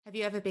Have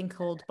you ever been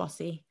called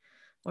bossy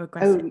or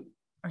aggressive Oh, or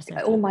all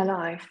assertive? my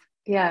life.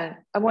 Yeah.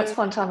 And once Mm.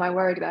 upon a time I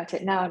worried about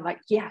it. Now I'm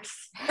like,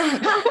 yes. Love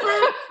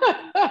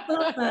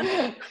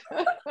that.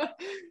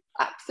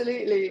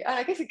 Absolutely. And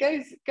I guess it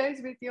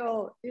goes with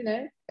your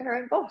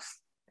own boss.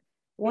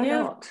 Why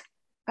Yeah. not?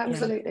 Yeah.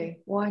 Absolutely.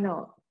 Why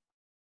not?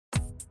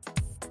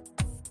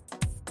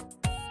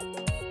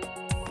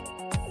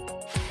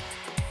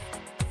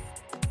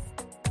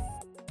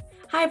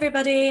 Hi,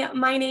 everybody.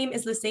 My name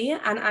is Lucy,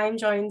 and I'm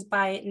joined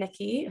by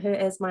Nikki, who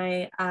is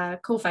my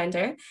co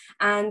founder.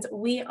 And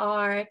we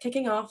are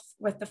kicking off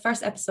with the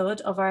first episode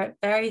of our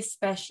very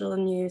special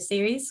new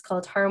series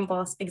called Her and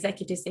Boss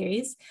Executive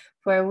Series,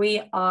 where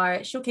we are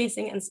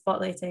showcasing and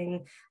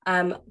spotlighting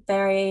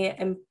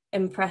very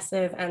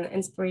impressive and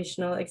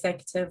inspirational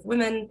executive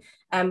women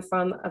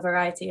from a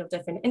variety of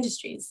different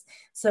industries.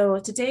 So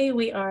today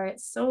we are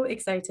so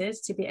excited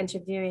to be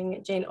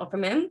interviewing Jane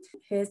Opperman,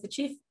 who is the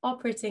Chief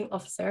Operating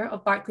Officer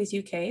of Barclays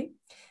UK.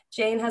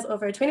 Jane has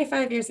over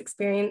 25 years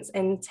experience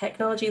in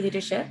technology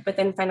leadership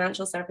within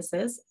financial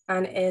services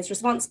and is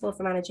responsible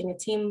for managing a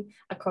team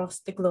across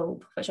the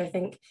globe, which I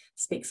think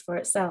speaks for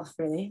itself,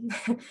 really.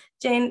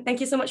 Jane,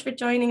 thank you so much for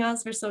joining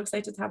us. We're so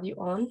excited to have you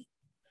on.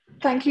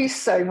 Thank you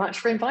so much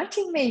for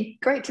inviting me.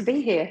 Great to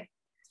be here.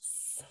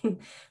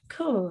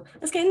 Cool.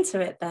 Let's get into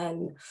it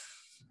then.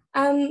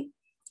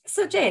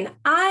 So Jane,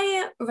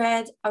 I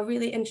read a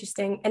really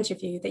interesting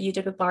interview that you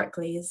did with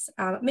Barclays,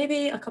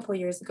 maybe a couple of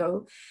years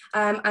ago,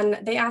 and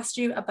they asked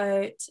you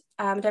about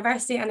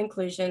diversity and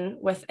inclusion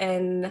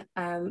within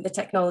the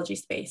technology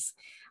space.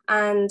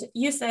 And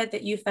you said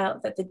that you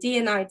felt that the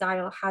D&I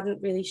dial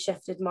hadn't really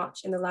shifted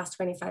much in the last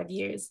 25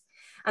 years.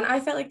 And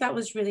I felt like that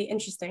was really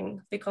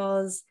interesting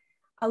because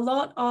a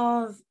lot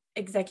of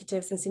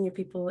executives and senior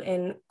people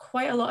in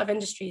quite a lot of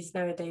industries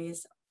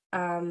nowadays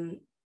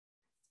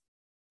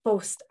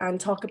boast and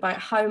talk about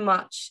how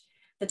much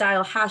the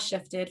dial has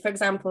shifted. For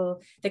example,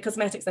 the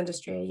cosmetics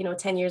industry,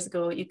 10 years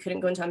ago, you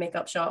couldn't go into a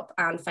makeup shop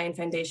and find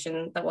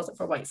foundation that wasn't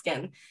for white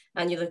skin.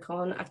 And you look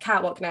on a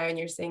catwalk now and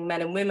you're seeing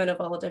men and women of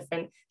all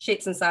different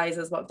shapes and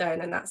sizes walk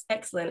down, and that's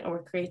excellent. And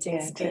we're creating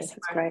space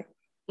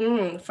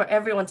for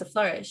everyone to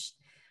flourish.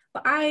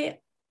 But I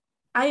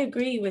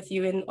agree with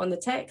you on the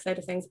tech side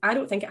of things. I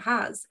don't think it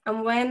has.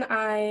 And when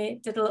I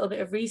did a little bit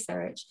of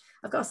research,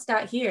 I've got a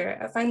stat here.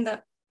 I found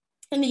that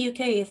in the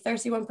UK,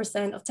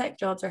 31% of tech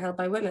jobs are held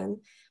by women,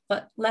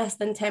 but less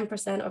than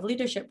 10% of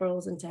leadership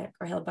roles in tech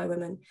are held by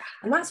women.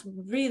 And that's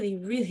really,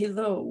 really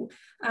low.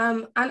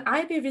 And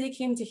I'd be really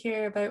keen to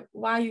hear about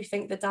why you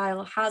think the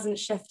dial hasn't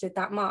shifted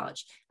that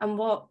much and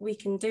what we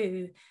can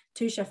do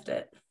to shift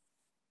it.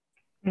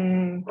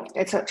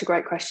 It's such a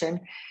great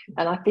question.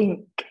 And I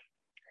think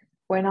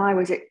when I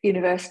was at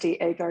university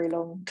a very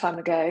long time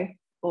ago,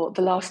 or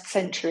the last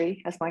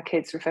century, as my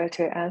kids refer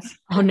to it as.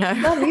 Oh no.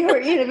 Mum, you were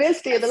at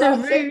university in the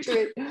last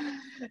century.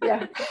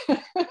 Yeah.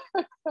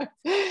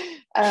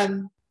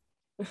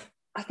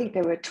 I think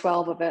there were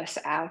 12 of us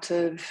out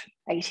of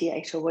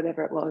 88 or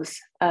whatever it was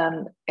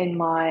in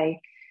my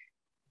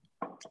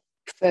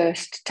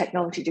first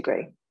technology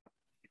degree.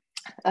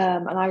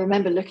 And I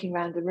remember looking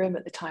around the room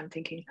at the time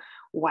thinking,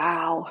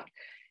 wow,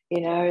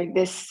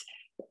 this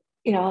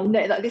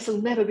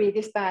will never be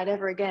this bad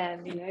ever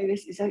again.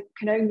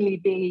 Can only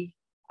be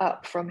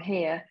up from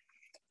here.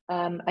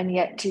 And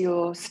yet, to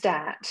your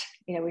stat,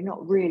 we're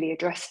not really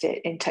addressed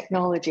it in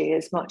technology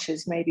as much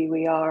as maybe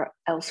we are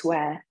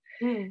elsewhere.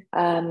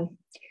 I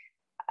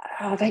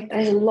think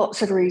there's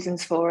lots of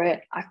reasons for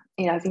it. I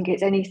think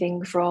it's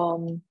anything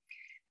from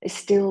we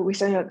still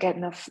don't get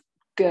enough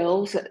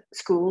girls at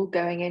school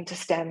going into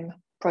STEM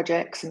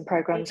projects and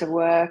programs of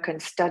work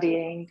and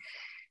studying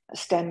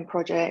STEM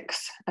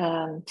projects,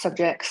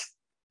 subjects.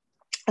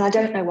 And I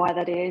don't know why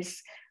that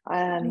is.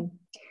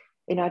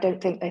 I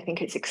don't think they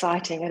think it's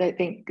exciting. I don't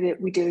think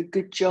that we do a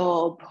good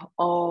job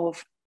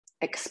of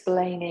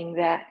explaining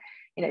that,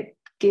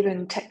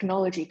 given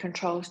technology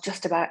controls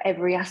just about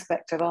every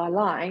aspect of our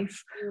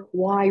life,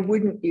 why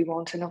wouldn't you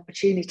want an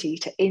opportunity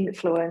to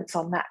influence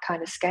on that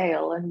kind of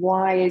scale? And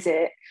why is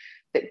it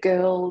that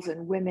girls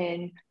and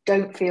women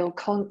don't feel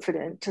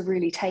confident to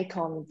really take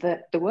on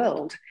the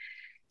world?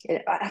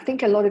 I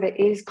think a lot of it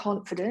is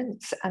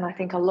confidence, and I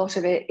think a lot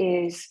of it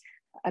is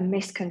a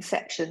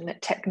misconception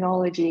that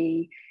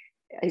technology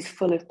is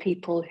full of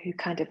people who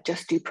kind of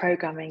just do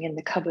programming in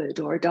the cupboard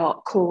or a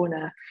dark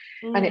corner.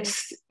 And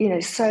it's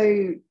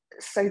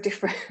so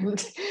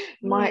different.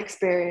 My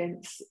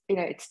experience,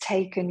 it's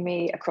taken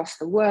me across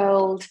the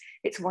world.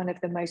 It's one of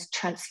the most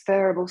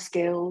transferable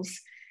skills.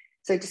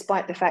 So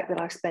despite the fact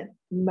that I've spent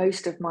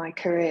most of my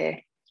career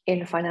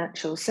in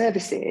financial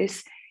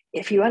services,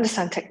 if you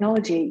understand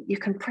technology, you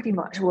can pretty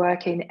much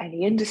work in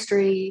any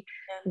industry,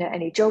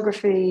 any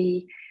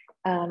geography,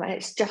 and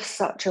it's just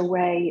such a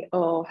way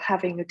of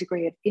having a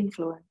degree of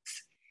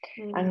influence.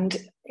 And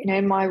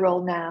in my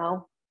role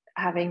now,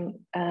 having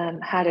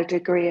had a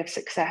degree of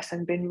success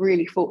and been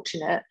really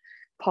fortunate,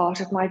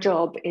 part of my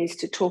job is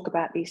to talk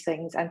about these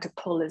things and to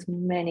pull as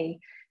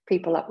many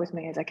people up with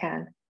me as I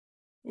can.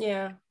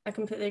 Yeah, I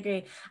completely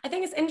agree. I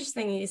think it's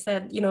interesting you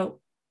said,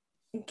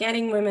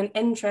 getting women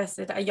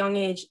interested at a young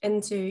age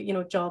into, you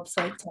know, jobs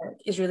like tech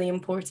is really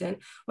important.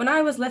 When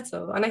I was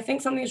little, and I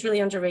think something that's really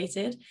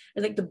underrated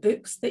are like the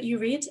books that you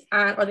read,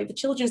 and or like the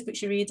children's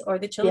books you read, or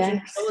the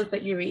children's shows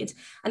that you read,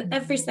 and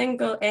every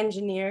single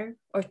engineer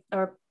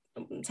or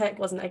tech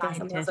wasn't, I guess,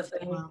 a massive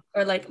thing,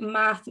 or like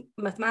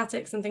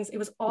mathematics and things, it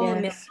was all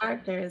male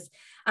characters,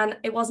 and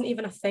it wasn't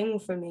even a thing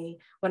for me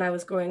when I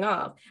was growing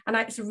up. And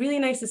it's really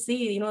nice to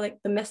see, you know, like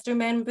the Mr.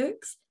 Men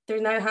books, they're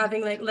now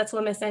having like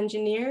Little Miss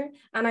Engineer,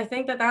 and I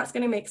think that that's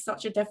going to make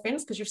such a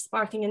difference because you're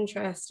sparking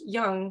interest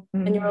young,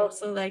 and you're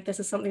also like,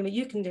 this is something that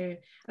you can do,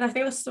 and I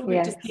think that's so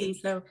good to see.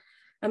 So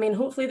I mean,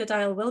 hopefully the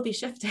dial will be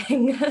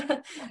shifting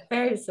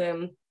very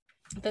soon.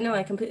 But no,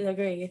 I completely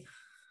agree.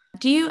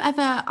 Do you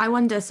ever, I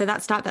wonder, so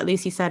that stat that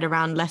Lucy said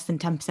around less than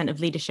 10% of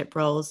leadership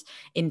roles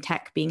in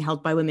tech being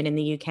held by women in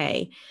the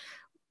UK,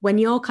 when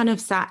you're kind of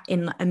sat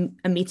in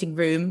a meeting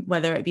room,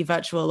 whether it be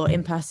virtual or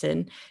in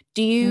person,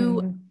 do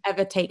you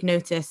ever take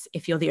notice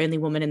if you're the only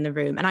woman in the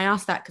room? And I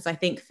ask that because I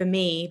think for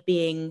me,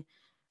 being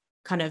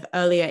kind of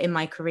earlier in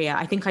my career,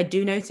 I think I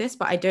do notice,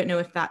 but I don't know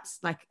if that's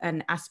like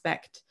an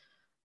aspect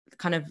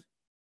kind of,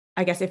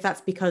 I guess if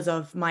that's because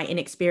of my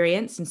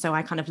inexperience. And so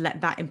I kind of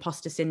let that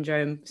imposter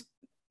syndrome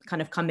kind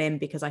of come in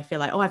because I feel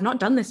like, oh, I've not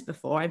done this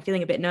before, I'm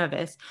feeling a bit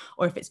nervous,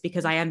 or if it's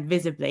because I am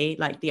visibly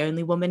like the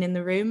only woman in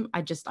the room.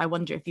 I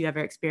wonder if you ever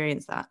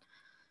experience that.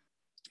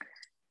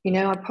 You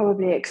know, I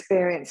probably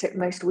experience it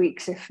most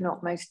weeks, if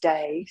not most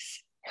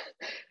days.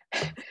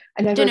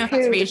 And I don't know if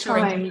that's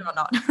reassuring or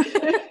not.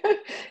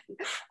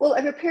 Well,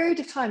 over a period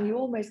of time, you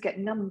almost get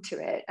numb to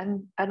it,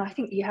 and I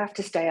think you have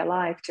to stay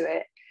alive to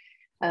it,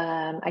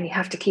 and you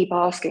have to keep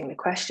asking the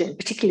question,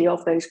 particularly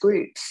of those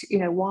groups. You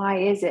know, why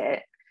is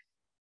it?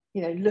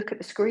 You know, look at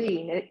the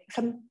screen.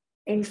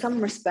 In some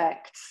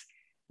respects,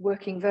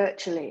 working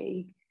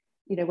virtually,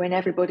 you know, when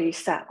everybody's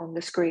sat on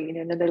the screen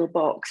in a little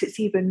box, it's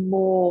even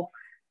more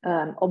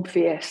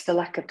obvious the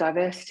lack of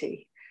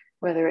diversity,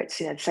 whether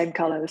it's, you know, the same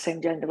color, the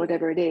same gender,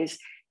 whatever it is.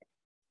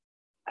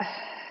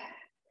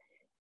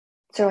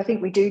 So I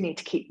think we do need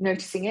to keep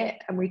noticing it,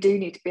 and we do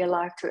need to be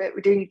alive to it.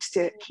 We do need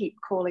to keep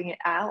calling it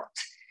out.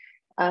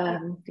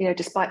 You know,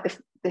 despite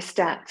the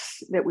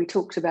stats that we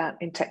talked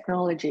about in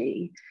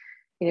technology,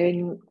 you know,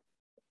 in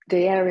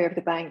the area of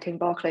the bank in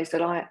Barclays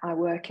that I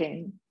work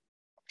in,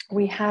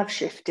 we have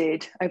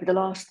shifted over the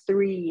last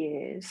 3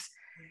 years.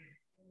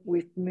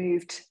 We've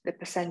moved the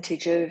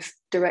percentage of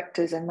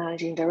directors and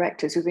managing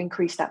directors, we've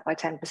increased that by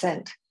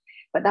 10%.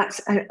 But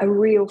that's a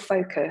real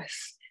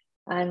focus.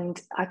 And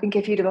I think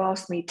if you'd have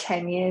asked me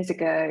 10 years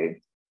ago,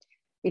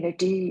 you know,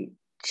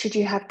 should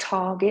you have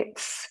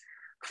targets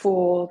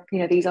for, you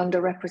know, these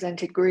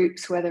underrepresented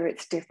groups, whether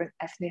it's different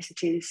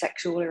ethnicities,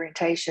 sexual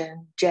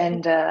orientation,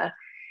 gender,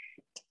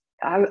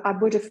 I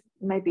would have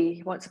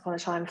maybe once upon a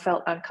time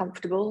felt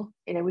uncomfortable.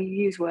 You know, we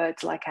use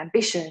words like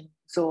ambitions,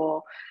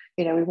 or,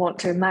 you know, we want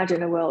to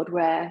imagine a world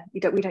where we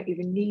don't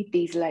even need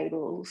these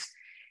labels.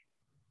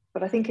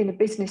 But I think in the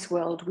business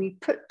world, we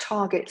put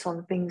targets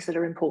on things that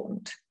are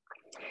important,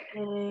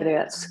 whether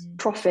that's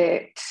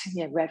profit,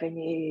 you know,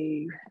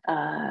 revenue,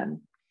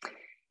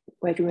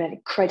 whether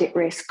we credit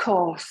risk,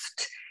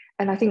 cost.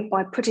 And I think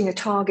by putting a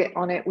target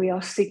on it, we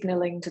are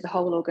signaling to the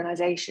whole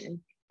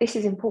organization, this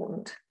is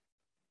important.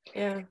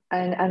 Yeah.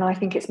 And I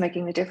think it's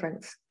making the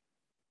difference.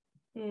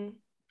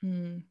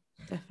 Definitely.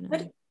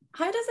 But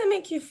how does it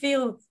make you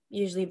feel,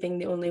 usually being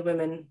the only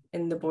women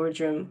in the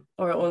boardroom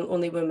or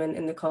only women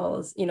in the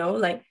calls? You know,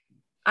 like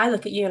I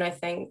look at you and I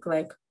think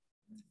like,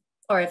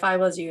 or if I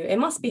was you, it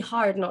must be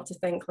hard not to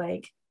think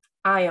like,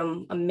 I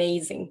am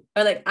amazing,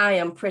 or like I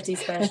am pretty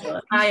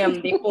special. I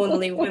am the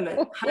only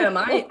woman. How am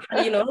I?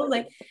 You know,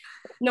 like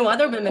no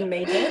other women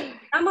made it.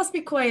 That must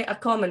be quite a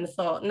common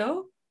thought,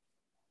 no?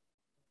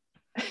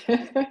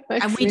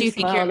 And we do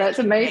think you're that's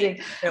amazing.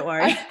 Don't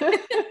worry.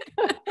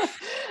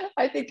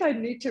 I think I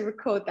need to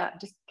record that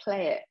and just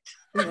play it,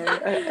 you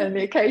know, on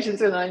the occasions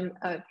when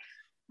I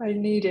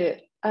need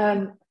it.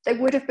 There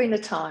would have been a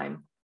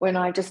time when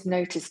I just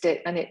noticed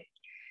it, and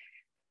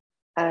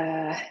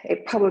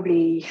it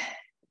probably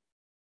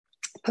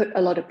put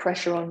a lot of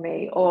pressure on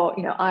me, or,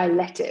 you know, I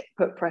let it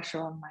put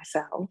pressure on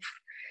myself.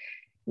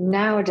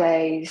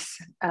 Nowadays,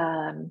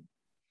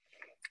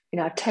 you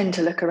know, I tend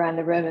to look around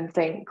the room and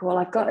think, well,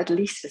 I've got at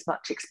least as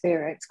much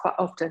experience, quite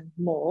often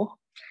more.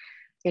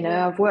 You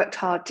know, I've worked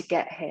hard to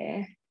get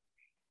here.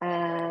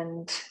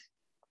 And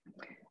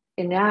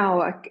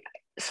now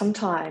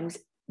sometimes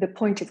the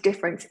point of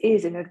difference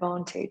is an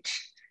advantage.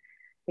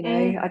 You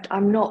know,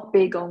 I'm not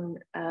big on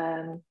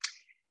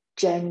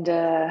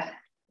gender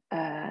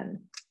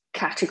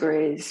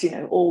categories, you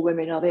know, all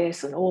women are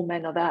this and all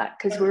men are that,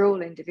 because we're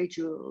all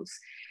individuals.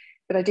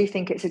 But I do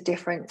think it's a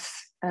difference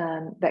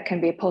that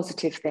can be a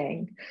positive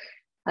thing.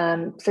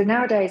 So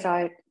nowadays,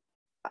 I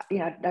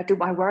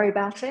worry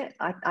about it.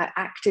 I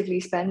actively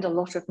spend a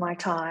lot of my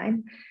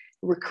time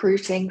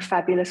recruiting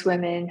fabulous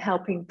women,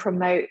 helping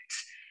promote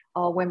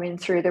our women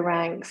through the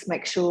ranks,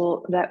 make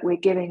sure that we're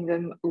giving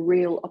them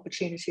real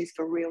opportunities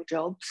for real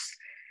jobs.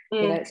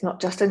 You know, it's not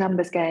just a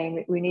numbers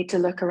game. We need to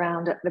look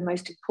around at the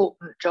most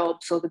important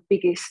jobs or the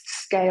biggest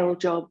scale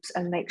jobs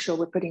and make sure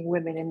we're putting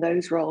women in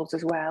those roles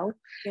as well.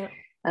 Yeah.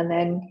 And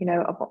then, you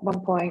know, at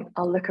one point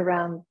I'll look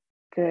around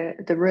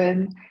the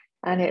room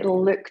and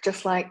it'll look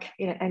just like,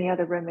 you know, any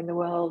other room in the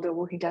world or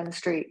walking down the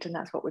street, and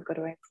that's what we've got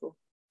to aim for.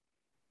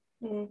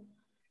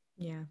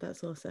 Yeah,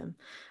 that's awesome.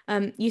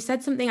 You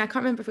said something, I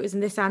can't remember if it was in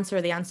this answer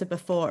or the answer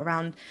before,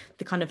 around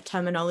the kind of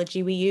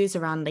terminology we use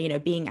around, you know,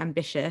 being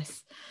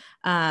ambitious.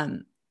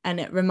 And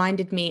it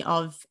reminded me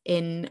of,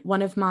 in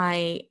one of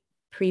my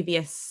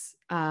previous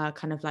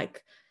kind of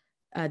like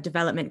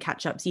development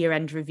catch-ups,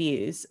 year-end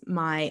reviews,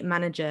 my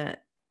manager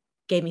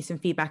gave me some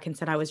feedback and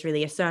said I was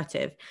really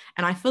assertive.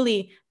 And I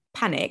fully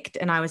panicked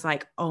and I was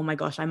like, oh my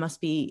gosh, I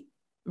must be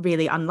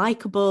really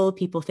unlikable.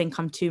 People think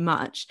I'm too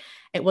much.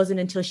 It wasn't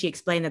until she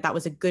explained that that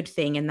was a good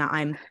thing and that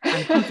I'm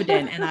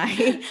confident and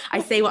I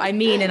say what I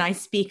mean and I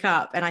speak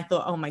up. And I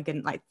thought, oh my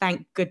goodness, like,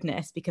 thank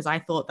goodness, because I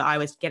thought that I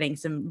was getting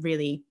some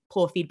really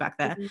poor feedback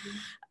there.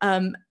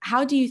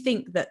 How do you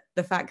think that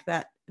the fact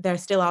that there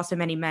still are so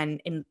many men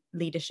in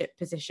leadership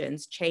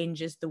positions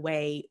changes the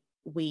way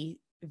we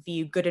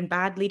view good and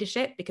bad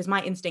leadership? Because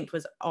my instinct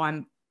was,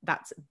 oh,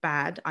 that's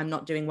bad, I'm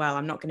not doing well,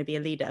 I'm not going to be a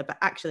leader. But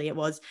actually it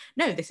was,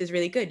 no, this is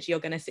really good,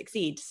 you're going to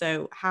succeed.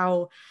 So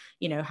how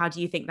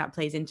do you think that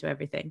plays into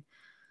everything?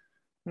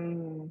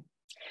 Well,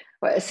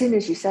 as soon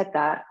as you said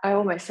that, I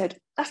almost said,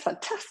 that's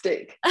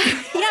fantastic.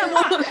 Yeah,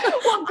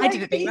 well, I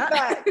didn't think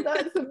that.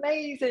 That's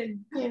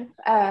amazing.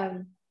 Yeah.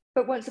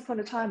 But once upon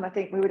a time, I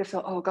think we would have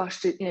thought, oh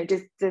gosh, do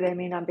they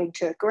mean I'm being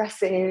too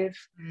aggressive?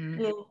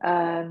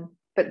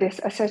 But this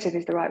assertive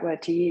is the right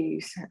word to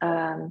use.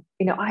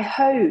 I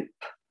hope,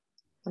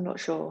 I'm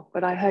not sure,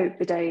 but I hope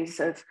the days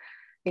of,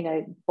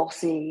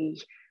 bossy,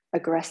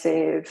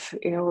 aggressive,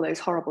 all those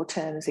horrible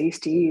terms they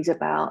used to use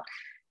about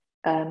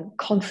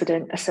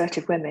confident,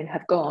 assertive women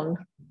have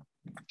gone.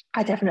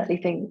 I definitely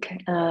think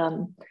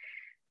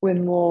we're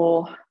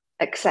more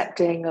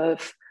accepting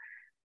of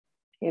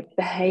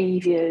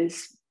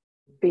behaviours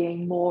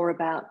being more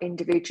about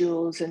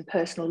individuals and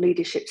personal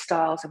leadership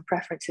styles and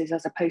preferences,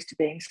 as opposed to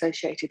being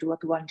associated with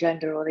one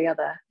gender or the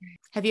other.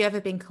 Have you ever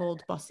been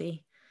called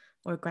bossy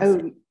or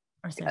aggressive?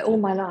 All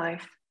my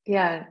life.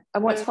 Yeah.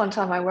 And once upon a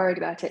time I worried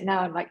about it.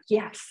 Now I'm like,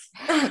 yes.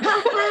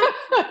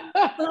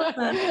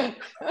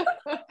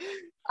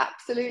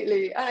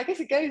 Absolutely. And I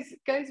guess it goes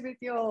with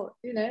your,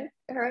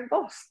 her own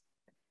boss.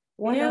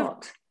 Why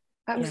not?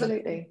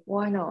 Absolutely. Yeah.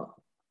 Why not?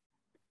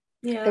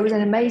 Yeah. There was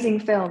an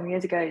amazing film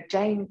years ago.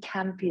 Jane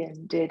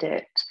Campion did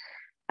it.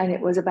 And it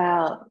was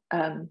about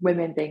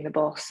women being the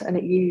boss. And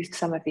it used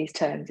some of these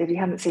terms. If you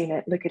haven't seen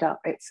it, look it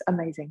up. It's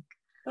amazing.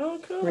 Oh,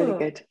 cool. Really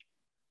good.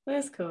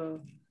 That's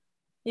cool.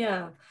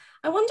 Yeah.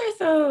 I wonder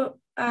though,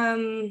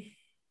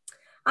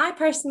 I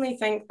personally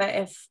think that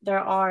if there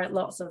are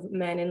lots of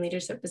men in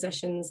leadership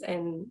positions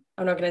in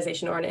an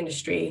organization or an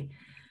industry,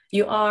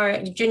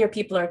 junior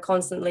people are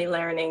constantly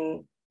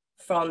learning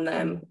from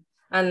them.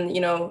 And,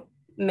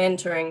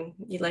 mentoring,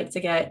 you'd like to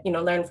get,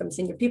 learn from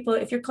senior people.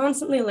 If you're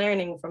constantly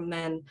learning from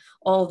men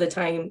all the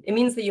time, it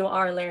means that you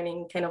are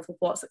learning kind of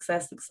what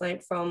success looks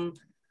like from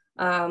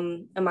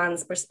a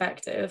man's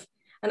perspective.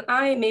 And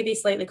I, maybe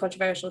slightly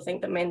controversial,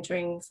 think that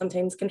mentoring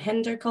sometimes can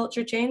hinder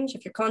culture change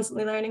if you're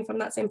constantly learning from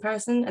that same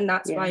person. And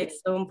that's why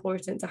it's so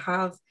important to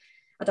have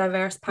a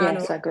diverse panel.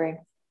 Yes, I agree.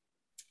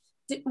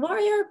 What are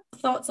your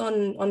thoughts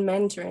on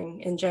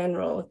mentoring in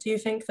general? Do you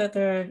think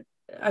that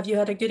have you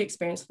had a good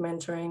experience with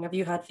mentoring? Have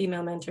you had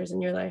female mentors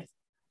in your life?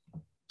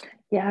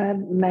 Yeah,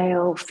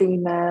 male,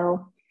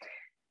 female.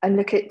 And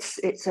look, it's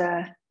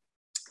a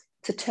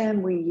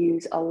term we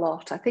use a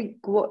lot. I think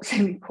what's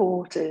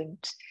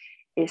important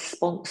is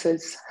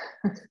sponsors.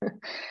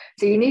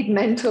 So you need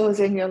mentors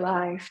in your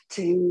life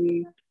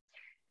to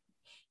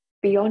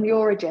be on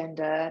your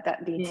agenda.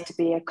 That needs to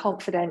be a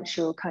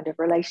confidential kind of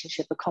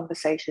relationship, a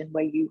conversation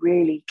where you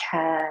really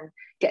can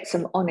get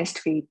some honest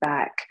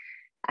feedback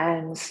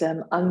and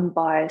some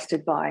unbiased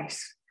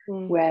advice,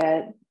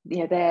 where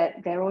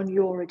they're on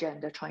your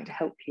agenda trying to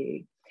help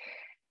you.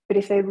 But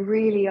if they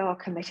really are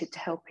committed to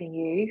helping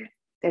you,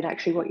 then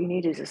actually what you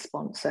need is a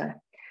sponsor,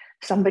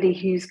 somebody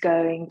who's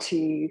going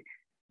to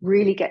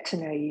really get to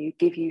know you,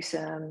 give you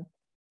some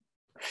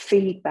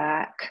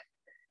feedback,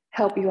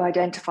 help you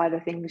identify the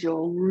things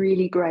you're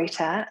really great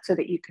at so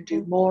that you can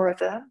do more of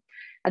them,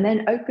 and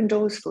then open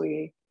doors for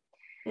you.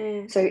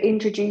 So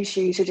introduce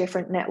you to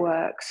different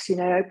networks,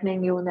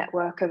 opening your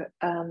network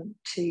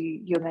to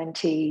your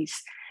mentees,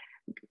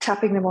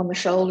 tapping them on the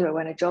shoulder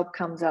when a job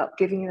comes up,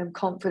 giving them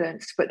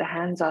confidence to put their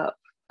hands up,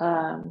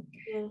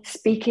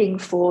 speaking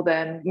for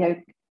them,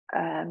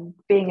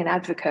 being an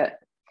advocate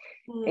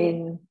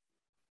in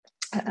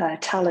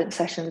talent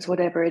sessions,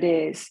 whatever it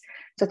is.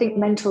 So I think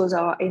mentors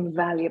are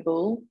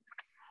invaluable,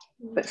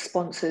 but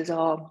sponsors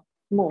are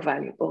more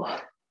valuable.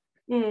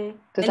 Does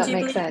that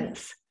make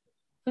sense?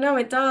 No,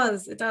 it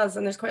does. It does.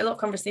 And there's quite a lot of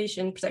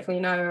conversation,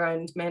 particularly now,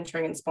 around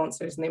mentoring and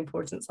sponsors and the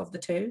importance of the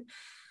two.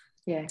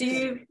 Yeah. Do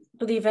you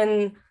believe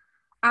in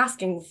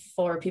asking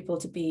for people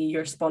to be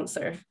your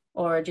sponsor?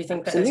 Or do you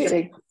think that it's just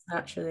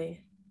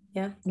naturally.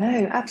 Yeah.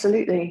 No,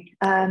 absolutely.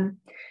 And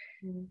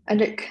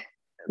look,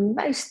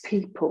 most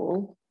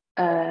people,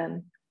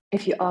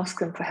 if you ask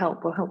them for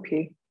help, will help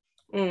you.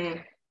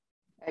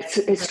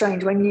 It's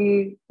strange when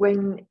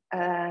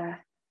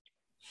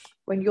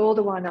you're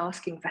the one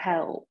asking for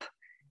help,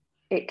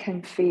 it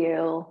can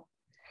feel,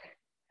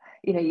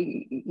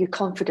 your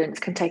confidence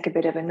can take a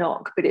bit of a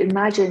knock. But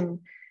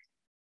imagine,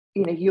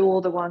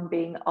 you're the one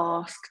being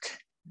asked,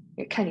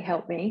 can you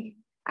help me?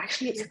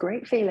 Actually, it's a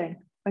great feeling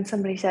when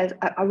somebody says,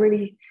 I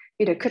really,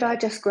 could I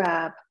just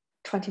grab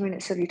 20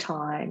 minutes of your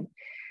time?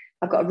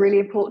 I've got a really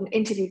important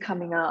interview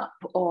coming up,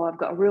 or I've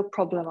got a real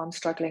problem I'm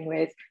struggling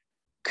with.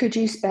 Could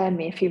you spare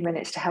me a few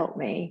minutes to help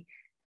me?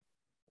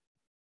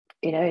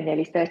 In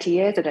nearly 30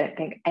 years, I don't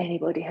think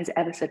anybody has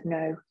ever said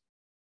no.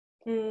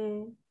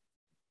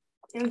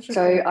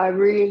 So I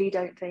really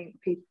don't think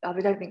you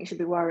should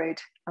be worried.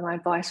 And my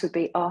advice would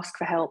be ask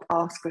for help,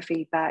 ask for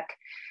feedback.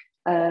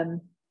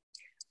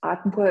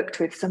 I've worked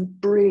with some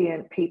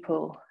brilliant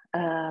people,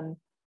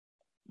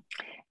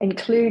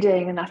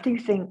 including, and I do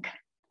think,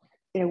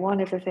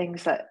 one of the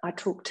things that I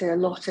talk to a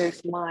lot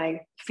of my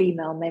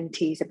female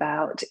mentees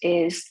about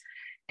is,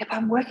 if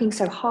I'm working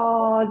so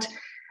hard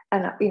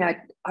and,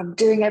 I'm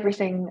doing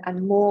everything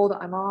and more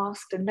that I'm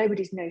asked and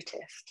nobody's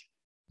noticed,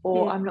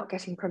 or I'm not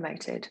getting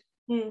promoted.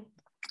 And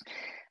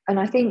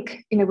I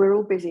think, we're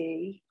all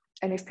busy.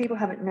 And if people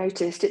haven't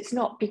noticed, it's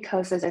not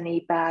because there's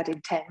any bad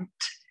intent,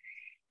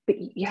 but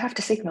you have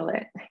to signal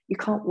it. You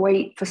can't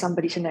wait for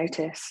somebody to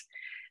notice.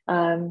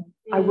 I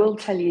will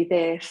tell you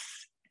this,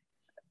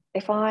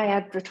 if I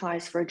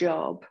advertise for a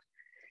job,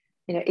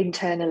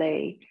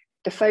 internally,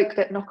 the folk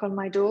that knock on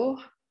my door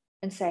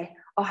and say,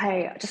 oh,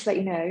 hey, just let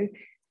you know,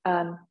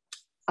 I'm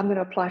going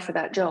to apply for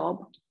that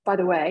job. By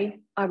the way,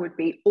 I would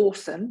be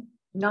awesome.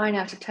 9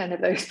 out of 10 of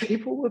those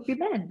people would be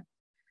men.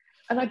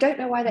 And I don't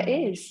know why that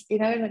is.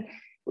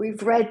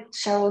 We've read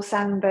Sheryl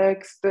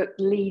Sandberg's book,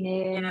 Lean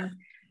In,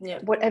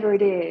 whatever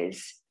it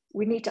is.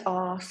 We need to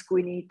ask,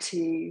 we need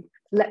to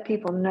let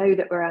people know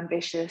that we're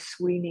ambitious.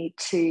 We need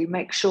to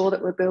make sure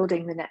that we're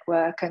building the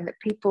network, and that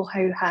people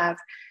who have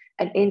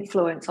an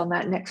influence on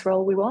that next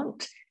role we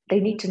want, they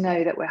need to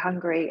know that we're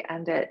hungry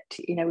and that,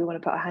 we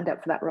want to put our hand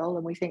up for that role,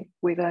 and we think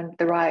we've earned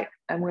the right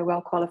and we're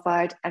well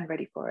qualified and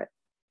ready for it.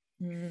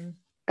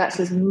 That's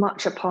as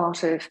much a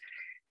part of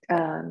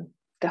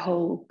the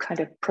whole kind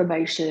of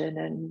promotion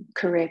and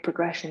career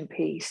progression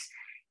piece.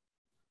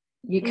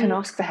 You can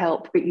ask for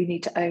help, but you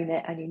need to own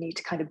it, and you need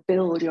to kind of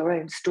build your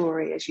own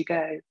story as you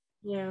go.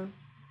 Yeah,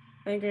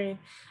 I agree.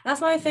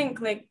 That's why I think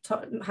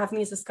having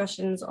these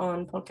discussions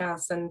on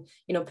podcasts and,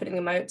 putting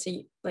them out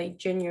to like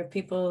junior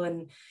people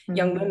and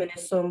young women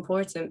is so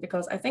important,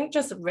 because I think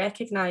just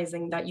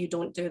recognizing that you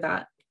don't do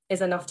that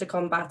is enough to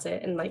combat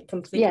it and like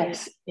completely.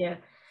 Yes. Yeah.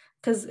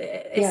 Because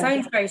it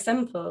sounds very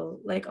simple.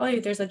 Like, oh,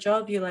 there's a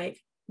job, you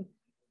like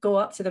go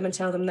up to them and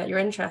tell them that you're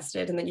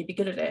interested and that you'd be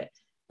good at it.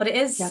 But it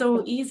is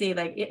so easy.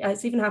 Like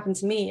it's even happened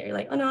to me. You're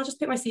like, oh no, I'll just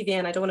put my CV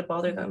in. I don't want to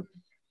bother them.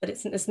 But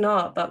it's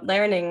not. But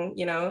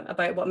learning,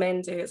 about what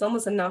men do, it's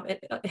almost enough.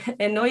 It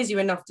annoys you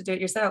enough to do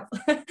it yourself.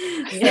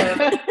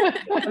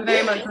 I'm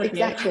very much like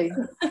exactly.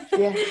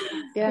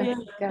 Yeah,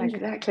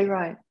 exactly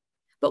right.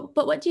 But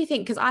what do you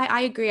think? Because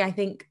I agree. I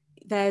think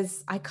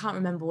I can't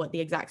remember what the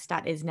exact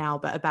stat is now,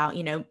 but about,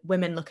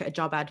 women look at a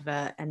job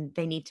advert and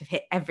they need to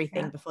hit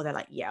everything before they're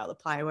like, yeah, I'll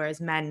apply. Whereas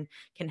men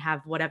can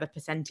have whatever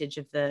percentage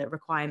of the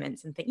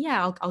requirements and think,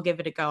 yeah, I'll give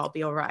it a go. I'll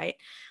be all right.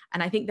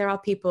 And I think there are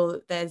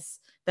people,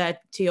 to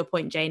your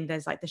point, Jane,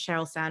 there's like the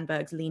Sheryl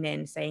Sandberg's Lean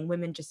In, saying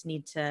women just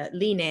need to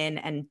lean in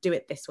and do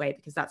it this way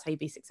because that's how you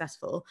be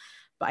successful.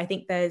 But I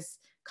think there's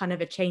kind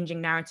of a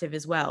changing narrative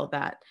as well,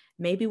 that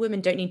maybe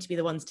women don't need to be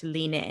the ones to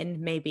lean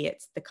in. Maybe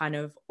it's the kind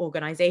of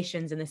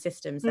organizations and the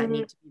systems that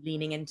need to be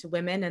leaning into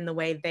women and the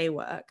way they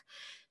work.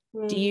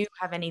 Do you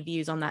have any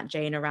views on that,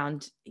 Jane,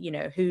 around,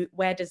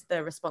 where does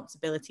the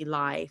responsibility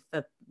lie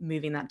for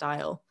moving that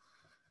dial?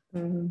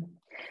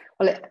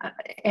 Well,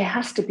 it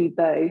has to be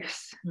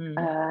both.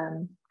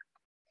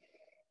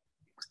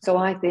 So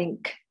I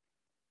think,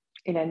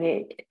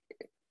 the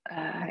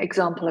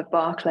example of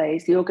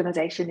Barclays, the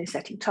organization is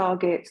setting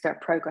targets, there are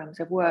programs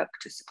of work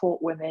to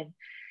support women.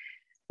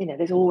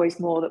 There's always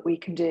more that we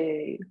can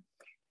do.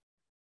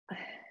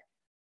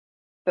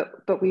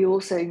 But we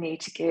also need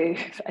to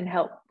give and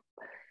help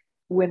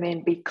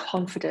women be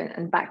confident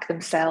and back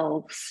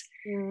themselves,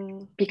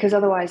 because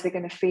otherwise they're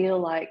going to feel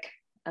like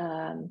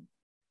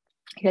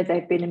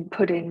they've been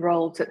put in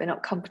roles that they're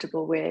not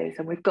comfortable with,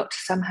 and we've got to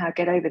somehow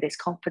get over this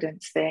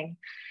confidence thing.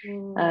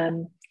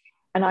 And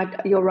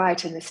you're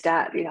right in the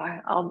stat.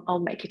 I'll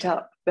make it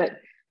up, but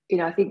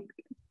I think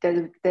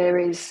there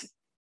is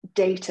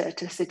data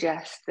to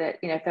suggest that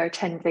if there are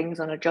 10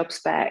 things on a job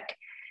spec,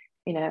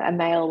 a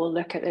male will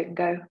look at it and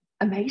go,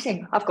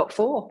 amazing, I've got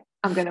 4,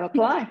 I'm going to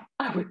apply,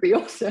 I would be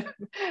awesome.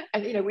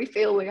 And we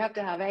feel we have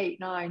to have 8,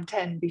 9,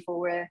 10 before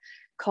we're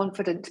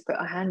confident to put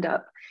our hand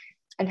up.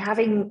 And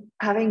having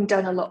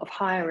done a lot of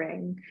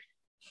hiring,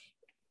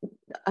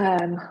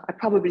 I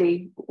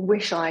probably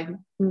wish I'd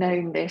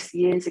known this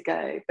years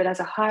ago, but as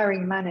a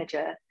hiring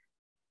manager,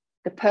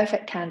 the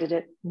perfect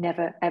candidate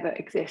never ever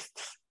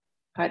exists.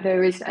 Right?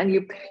 There is, and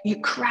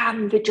you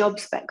cram the job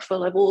spec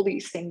full of all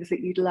these things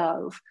that you'd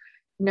love,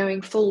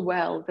 knowing full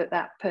well that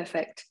that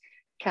perfect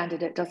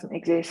candidate doesn't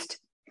exist.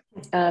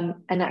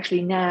 And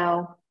actually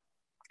now,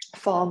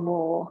 far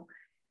more,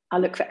 I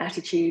look for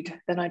attitude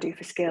than I do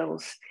for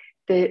skills.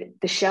 The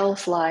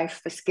shelf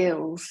life for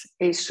skills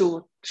is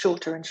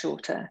shorter and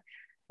shorter.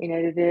 You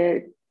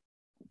know,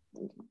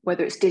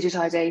 whether it's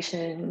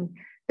digitization,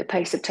 the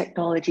pace of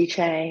technology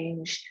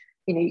change,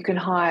 you know, you can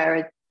hire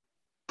a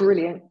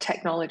brilliant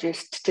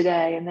technologist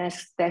today and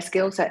their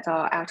skill sets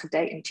are out of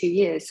date in 2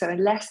 years. So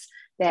unless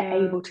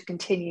they're able to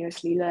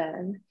continuously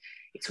learn,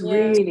 it's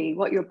really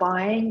what you're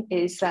buying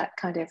is that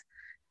kind of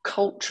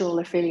cultural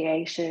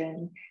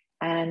affiliation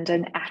and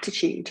an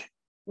attitude.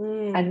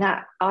 And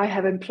that I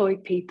have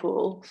employed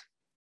people,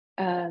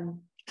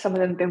 some of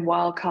them have been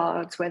wild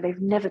cards where they've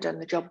never done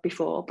the job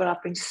before, but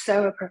I've been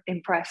so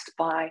impressed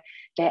by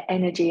their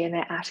energy and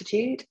their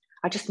attitude.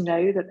 I just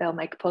know that they'll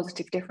make a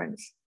positive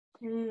difference.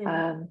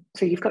 So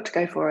you've got to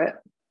go for it.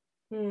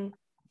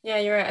 Yeah,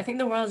 you're right. I think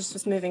the world is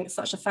just moving at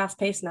such a fast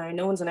pace now.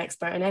 No one's an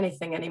expert in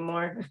anything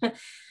anymore. You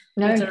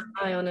have to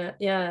rely on it.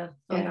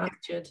 On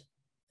attitude.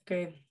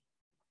 Agree.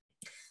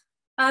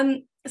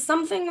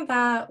 Something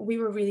that we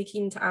were really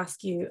keen to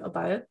ask you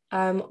about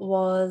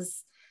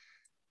was,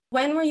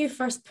 when were you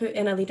first put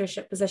in a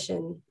leadership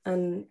position,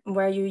 and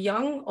were you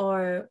young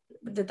or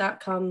did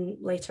that come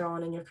later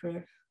on in your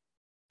career?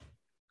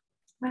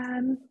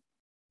 I'm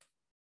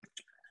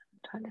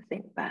trying to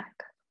think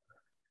back.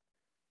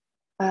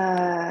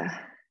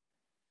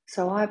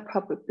 So I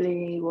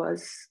probably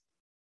was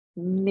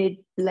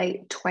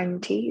mid-late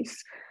 20s,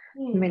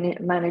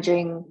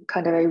 managing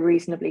kind of a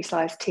reasonably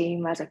sized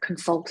team as a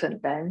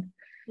consultant then.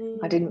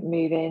 I didn't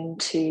move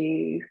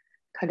into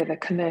kind of a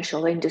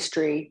commercial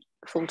industry,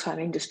 full-time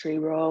industry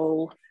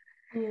role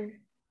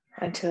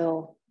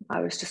until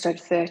I was just over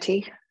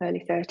 30,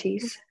 early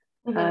 30s.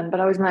 But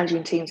I was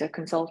managing teams of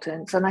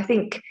consultants. And I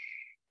think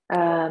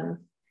I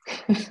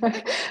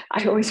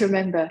always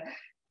remember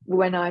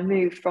when I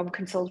moved from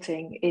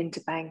consulting into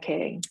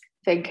banking,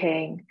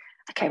 thinking,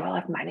 okay, well,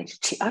 I've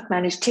managed teams,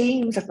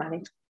 I've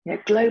managed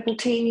global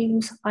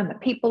teams, I'm a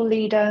people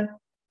leader.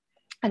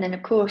 And then,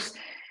 of course,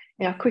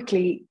 I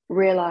quickly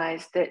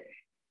realized that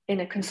in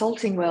a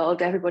consulting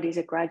world, everybody's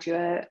a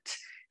graduate,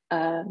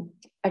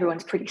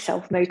 everyone's pretty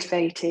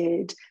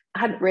self-motivated. I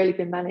hadn't really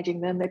been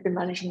managing them, they've been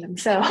managing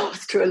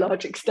themselves to a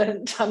large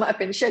extent. I might have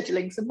been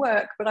scheduling some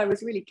work, but I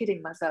was really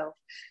kidding myself.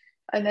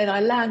 And then I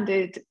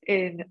landed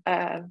in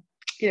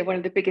one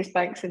of the biggest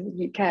banks in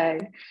the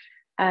UK,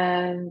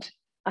 and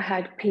I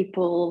had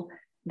people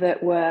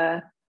that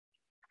were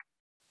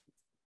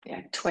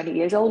 20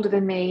 years older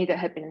than me, that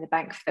had been in the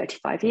bank for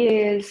 35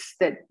 years,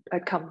 that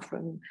had come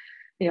from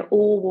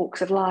all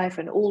walks of life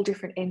and all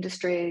different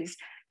industries.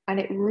 And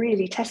it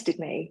really tested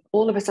me.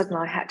 All of a sudden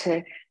I had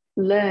to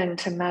learn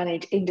to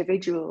manage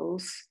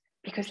individuals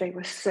because they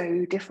were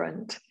so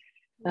different.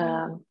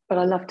 But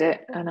I loved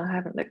it and I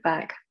haven't looked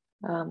back.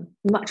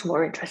 Much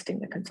more interesting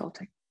than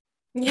consulting.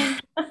 Yeah.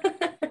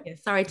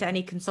 Sorry to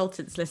any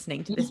consultants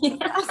listening to this.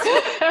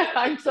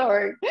 I'm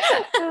sorry.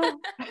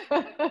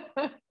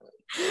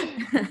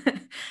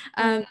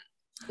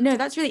 No,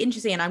 that's really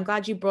interesting, and I'm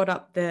glad you brought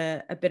up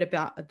a bit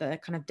about the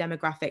kind of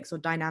demographics or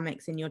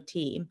dynamics in your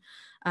team,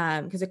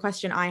 because a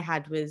question I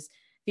had was,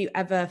 have you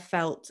ever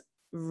felt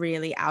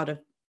really out of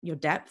your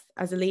depth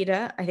as a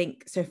leader? I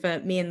think so. For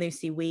me and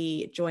Lucy,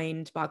 we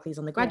joined Barclays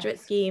on the graduate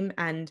scheme,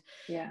 and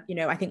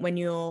I think when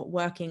you're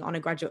working on a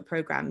graduate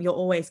program, you're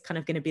always kind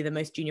of going to be the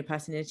most junior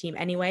person in a team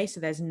anyway. So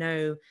there's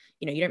no,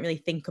 you don't really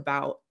think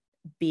about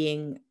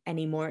being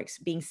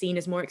seen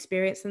as more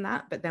experienced than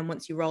that. But then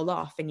once you roll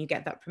off and you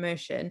get that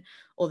promotion,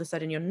 all of a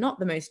sudden you're not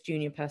the most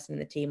junior person in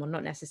the team, or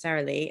not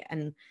necessarily.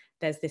 And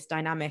there's this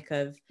dynamic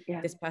of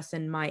this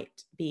person might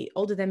be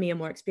older than me or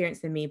more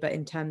experienced than me, but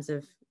in terms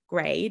of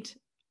grade,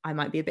 I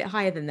might be a bit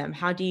higher than them.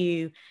 How do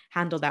you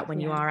handle that when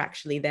you are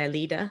actually their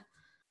leader?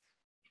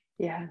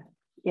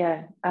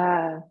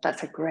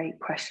 That's a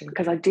great question,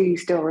 because I do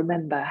still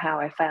remember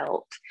how I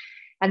felt,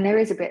 and there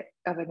is a bit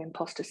of an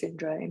imposter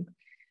syndrome.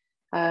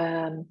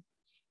 I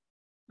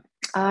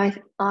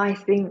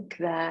think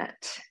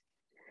that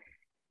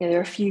there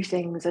are a few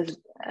things as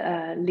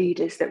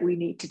leaders that we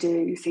need to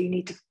do. So you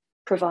need to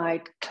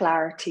provide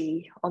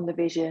clarity on the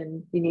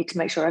vision. You need to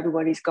make sure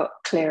everybody's got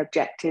clear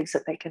objectives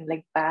that they can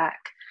link back.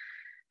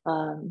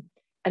 And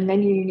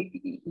then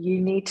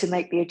you need to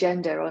make the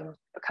agenda on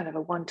a kind of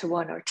a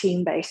one-to-one or a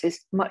team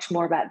basis much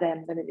more about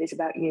them than it is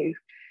about you.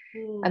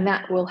 And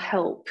that will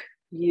help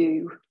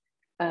you.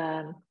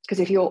 Because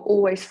if you're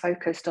always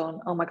focused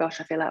on, oh my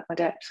gosh, I feel out of my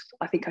depth,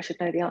 I think I should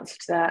know the answer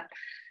to that,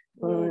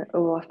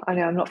 or I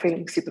know I'm not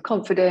feeling super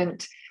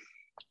confident.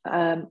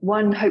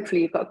 One,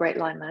 hopefully you've got a great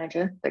line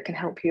manager that can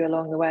help you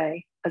along the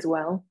way as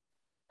well.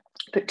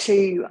 But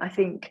two, I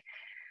think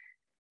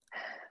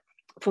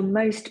for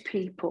most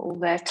people,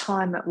 their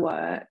time at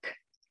work,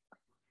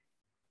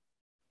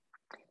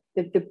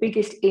 the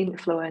biggest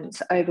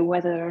influence over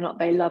whether or not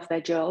they love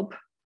their job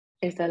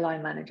is their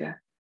line manager.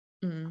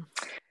 Mm.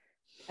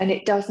 And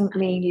it doesn't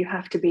mean you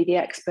have to be the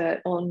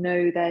expert or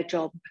know their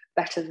job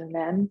better than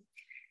them.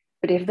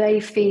 But if they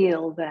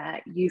feel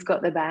that you've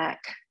got their back,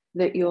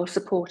 that you're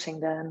supporting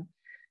them,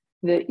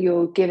 that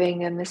you're giving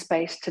them the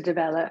space to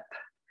develop,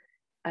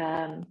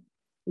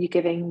 you're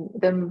giving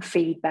them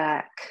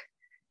feedback,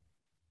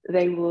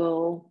 they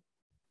will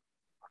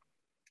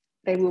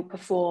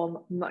perform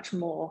much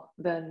more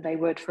than they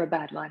would for a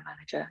bad line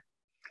manager.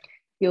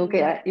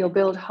 You'll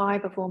build high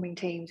performing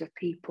teams of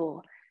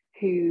people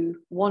who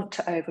want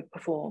to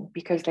overperform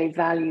because they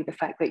value the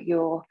fact that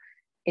you're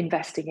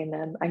investing in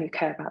them and you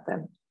care about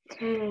them.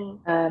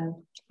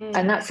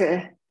 And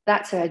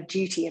that's a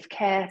duty of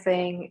care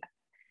thing,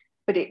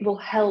 but it will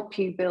help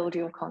you build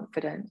your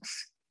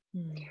confidence.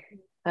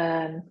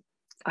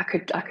 I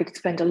could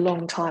spend a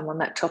long time on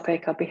that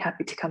topic. I'll be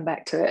happy to come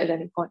back to it at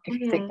any point if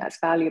you think that's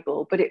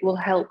valuable, but it will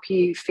help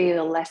you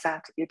feel less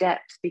out of your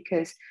depth,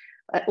 because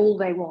all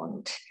they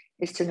want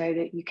is to know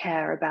that you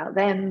care about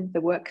them,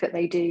 the work that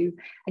they do,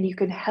 and you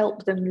can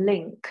help them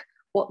link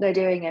what they're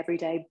doing every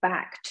day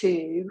back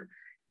to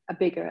a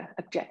bigger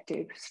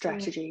objective,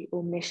 strategy,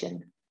 or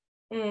mission.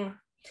 It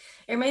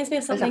reminds me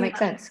of something. Does that make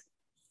sense?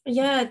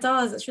 Yeah, it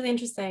does. It's really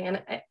interesting.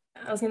 And I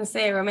was going to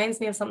say, it reminds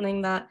me of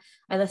something that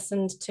I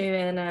listened to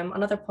in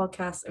another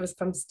podcast. It was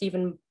from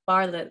Stephen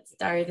Bartlett's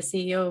Diary of a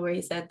CEO, where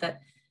he said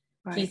that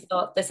he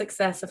thought the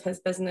success of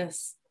his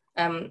business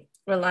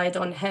relied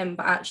on him,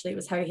 but actually it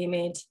was how he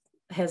made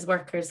his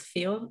workers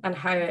feel and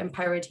how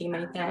empowered he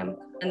made them.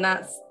 And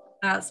that's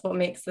what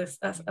makes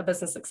that's a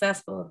business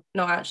successful,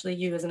 not actually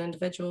you as an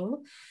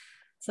individual.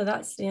 So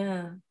that's,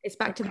 it's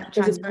back to that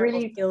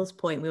transferable skills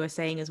point we were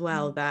saying as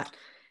well, that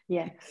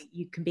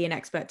you can be an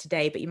expert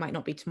today, but you might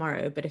not be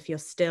tomorrow. But if you're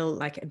still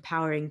like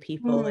empowering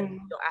people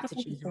and your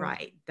attitude's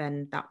right,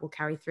 then that will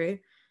carry through.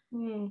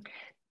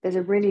 There's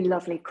a really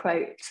lovely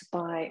quote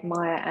by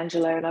Maya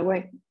Angelou, and I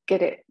won't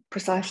get it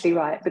precisely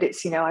right, but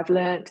it's, I've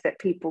learned that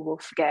people will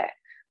forget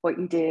what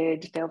you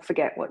did, they'll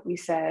forget what you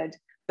said,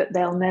 but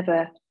they'll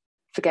never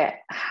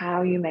forget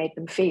how you made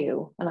them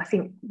feel. And I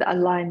think that a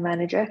line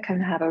manager can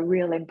have a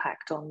real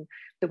impact on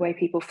the way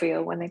people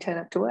feel when they turn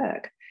up to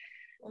work.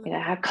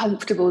 How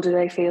comfortable do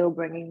they feel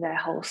bringing their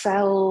whole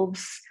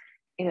selves?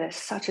 There's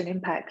such an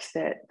impact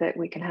that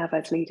we can have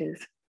as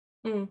leaders.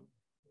 Yes.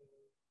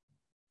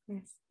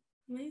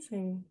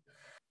 Amazing.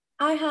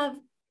 I have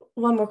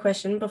one more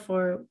question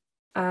before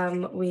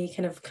we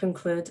kind of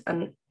conclude,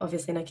 and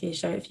obviously Nikki,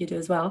 shout if you do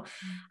as well.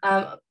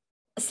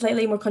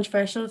 Slightly more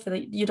controversial, so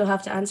that you don't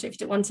have to answer if you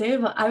don't want to,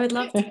 but I would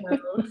love to know,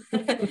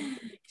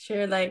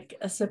 you're like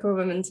a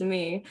superwoman to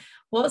me,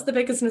 what's the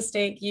biggest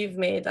mistake you've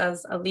made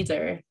as a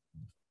leader,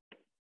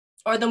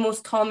 or the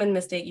most common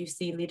mistake you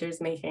see leaders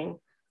making?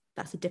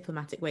 That's a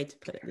diplomatic way to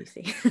put it,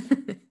 Lucy.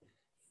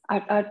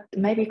 I'd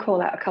maybe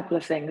call out a couple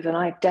of things, and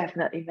I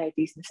definitely made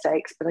these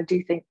mistakes, but I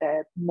do think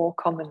they're more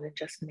common than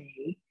just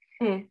me.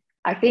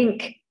 I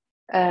think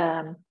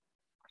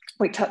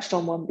we touched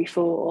on one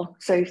before.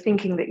 So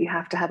thinking that you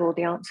have to have all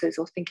the answers,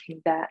 or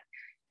thinking that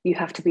you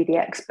have to be the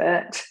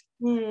expert.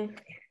 The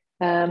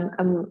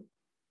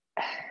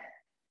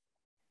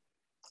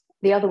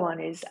other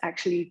one is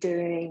actually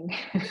doing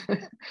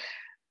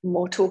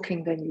more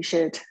talking than you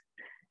should.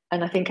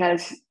 And I think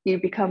as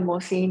you become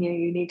more senior,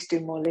 you need to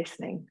do more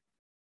listening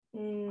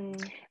and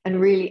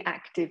really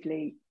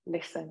actively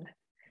listen.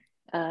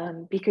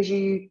 Because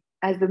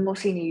as the more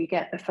senior you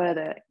get, the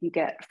further you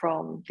get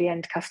from the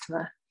end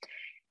customer.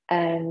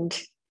 And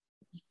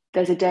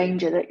there's a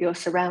danger that you're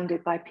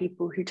surrounded by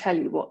people who tell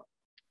you what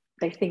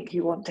they think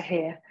you want to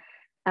hear,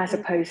 as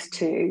opposed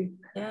to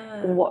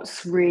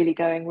what's really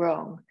going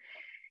wrong.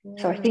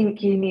 So I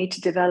think you need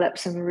to develop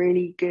some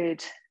really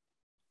good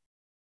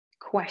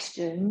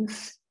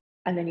questions,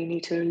 and then you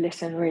need to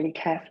listen really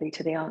carefully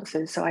to the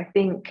answers. So I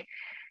think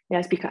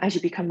as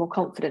you become more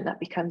confident, that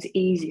becomes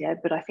easier.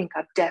 But I think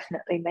I've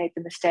definitely made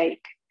the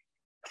mistake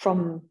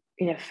from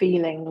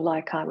feeling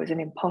like I was an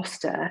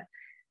imposter,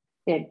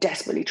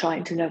 desperately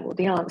trying to know all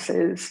the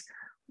answers,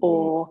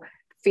 or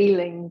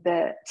feeling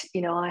that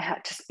I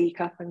had to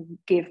speak up and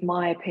give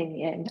my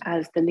opinion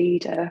as the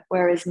leader,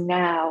 whereas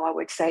now I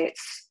would say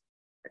it's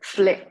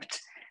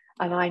flipped.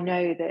 And I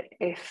know that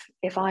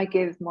if I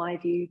give my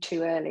view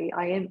too early,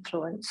 I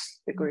influence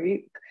the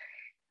group,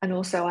 and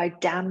also I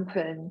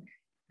dampen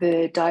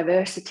the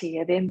diversity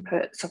of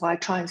input, so I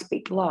try and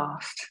speak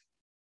last.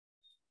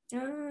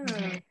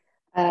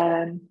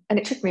 And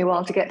it took me a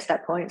while to get to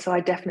that point, so I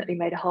definitely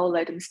made a whole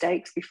load of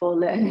mistakes before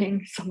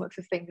learning some of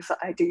the things that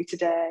I do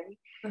today.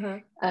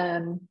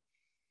 I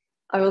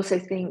also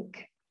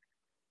think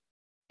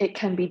it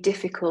can be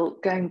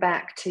difficult going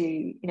back to,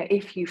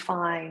 if you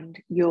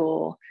find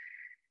you're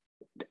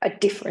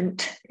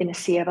different in a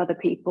sea of other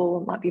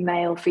people, it might be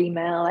male,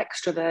 female,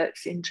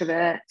 extroverts,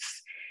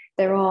 introverts.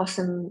 There are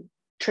some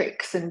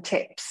tricks and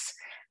tips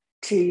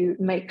to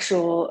make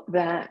sure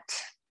that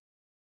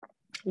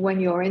when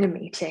you're in a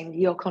meeting,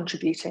 you're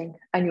contributing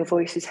and your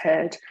voice is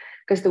heard.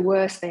 Because the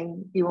worst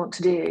thing you want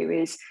to do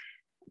is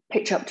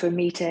pitch up to a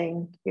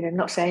meeting,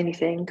 not say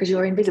anything, because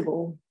you're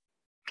invisible.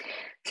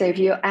 So if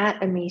you're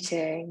at a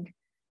meeting,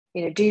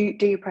 do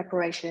your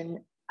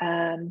preparation,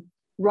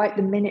 write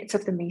the minutes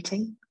of the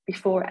meeting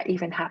before it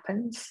even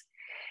happens.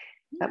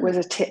 That was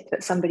a tip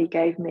that somebody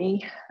gave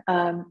me.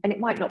 And it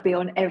might not be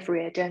on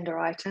every agenda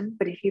item,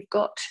 but if you've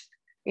got,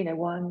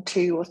 1,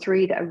 2, or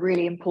 3 that are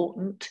really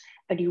important,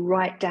 and you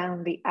write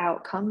down the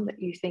outcome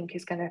that you think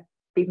is going to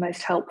be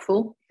most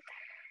helpful,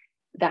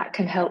 that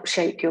can help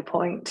shape your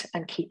point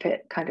and keep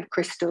it kind of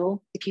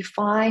crystal. If you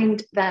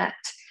find that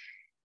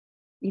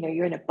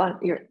you're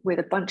with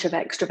a bunch of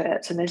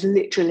extroverts and there's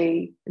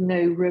literally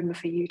no room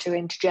for you to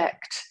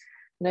interject,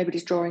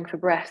 nobody's drawing for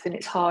breath, and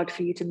it's hard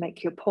for you to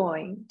make your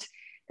point,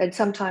 then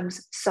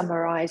sometimes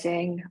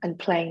summarizing and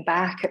playing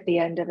back at the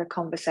end of a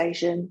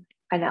conversation,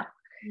 and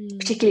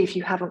particularly if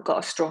you haven't got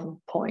a strong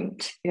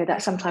point,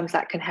 that sometimes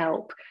that can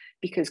help,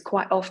 because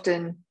quite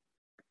often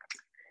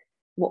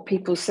what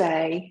people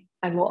say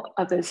and what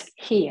others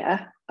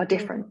hear are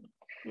different.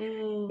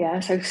 Yeah,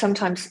 so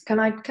sometimes can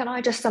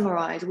I just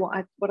summarize what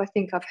I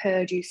think I've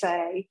heard you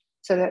say,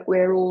 so that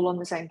we're all on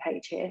the same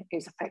page here,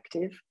 is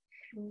effective.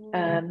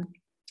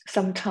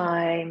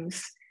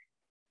 Sometimes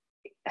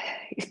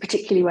it's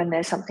particularly when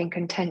there's something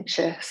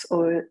contentious,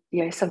 or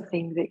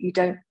something that you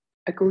don't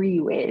agree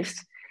with,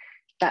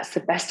 that's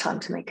the best time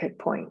to make a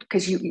point,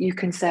 because you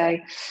can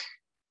say,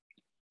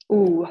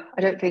 "Oh,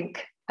 I don't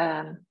think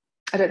I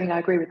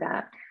agree with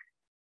that."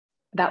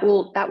 That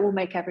will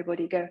make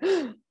everybody go,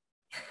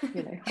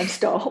 and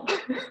stop.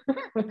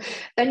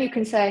 Then you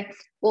can say,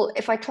 "Well,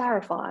 if I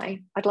clarify,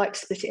 I'd like to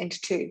split it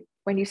into 2.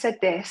 When you said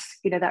this,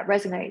 that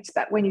resonates,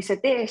 but when you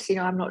said this,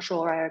 I'm not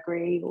sure I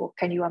agree, or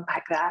can you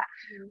unpack that?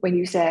 When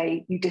you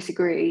say you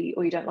disagree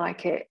or you don't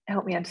like it,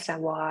 help me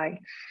understand why."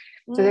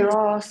 So there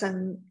are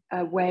some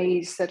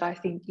ways that I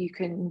think you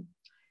can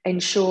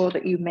ensure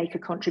that you make a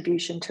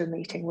contribution to a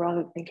meeting,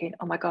 rather than thinking,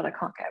 "Oh my God, I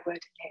can't get a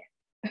word in here."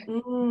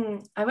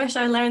 I wish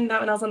I learned that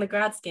when I was on the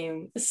grad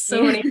scheme.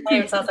 So many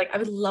times I was like, I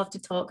would love to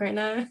talk right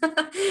now.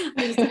 I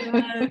just don't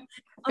know.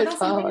 It's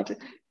hard.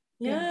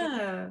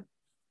 Yeah.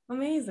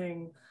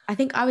 Amazing. I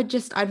think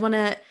I'd want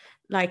to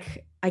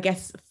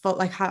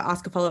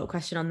ask a follow-up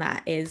question on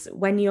that, is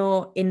when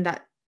you're in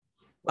that,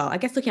 well, I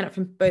guess looking at it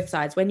from both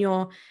sides, when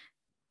you're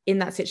in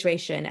that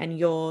situation and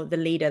you're the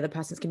leader, the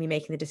person's going to be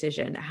making the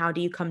decision, how do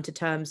you come to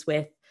terms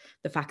with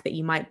the fact that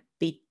you might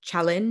be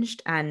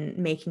challenged, and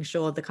making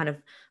sure the kind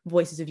of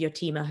voices of your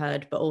team are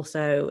heard, but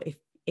also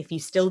if you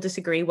still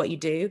disagree, what you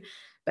do?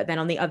 But then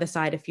on the other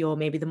side, if you're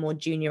maybe the more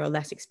junior or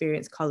less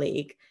experienced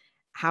colleague,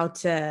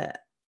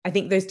 I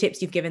think those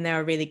tips you've given there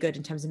are really good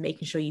in terms of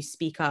making sure you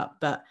speak up.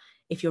 But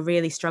if you're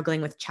really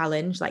struggling with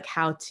challenge, like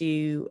how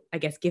to, I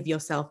guess, give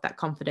yourself that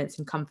confidence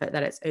and comfort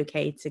that it's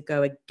okay to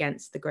go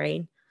against the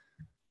grain.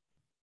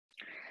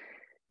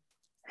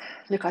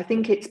 Look, I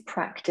think it's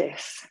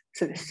practice.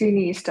 So the sooner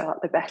you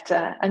start, the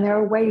better. And there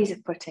are ways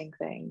of putting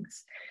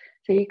things.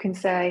 So you can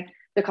say,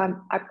 look, I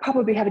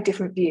probably have a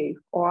different view,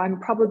 or I'm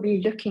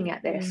probably looking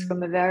at this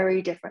from a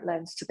very different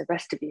lens to the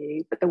rest of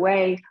you, but the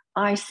way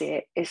I see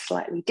it is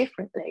slightly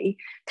differently.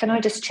 Can I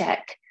just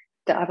check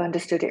that I've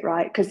understood it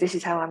right? Because this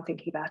is how I'm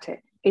thinking about it.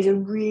 Is a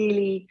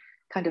really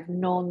kind of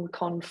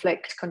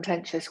non-conflict,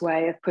 contentious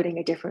way of putting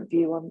a different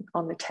view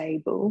on the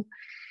table.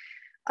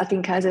 I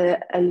think as a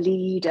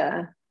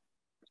leader,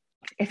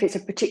 if it's a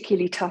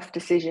particularly tough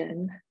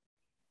decision,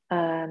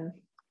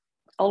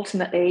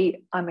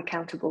 ultimately I'm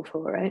accountable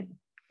for it.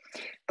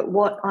 But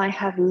what I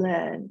have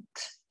learned,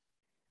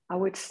 I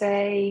would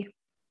say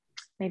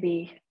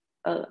maybe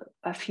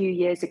a few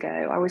years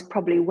ago, I was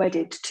probably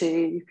wedded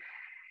to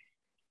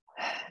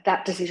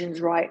that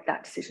decision's right,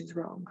 that decision's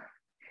wrong.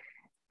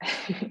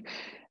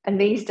 And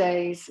these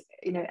days,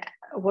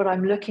 what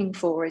I'm looking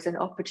for is an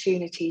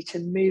opportunity to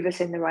move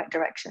us in the right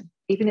direction,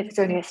 even if it's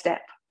only a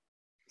step.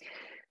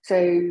 So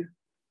I'm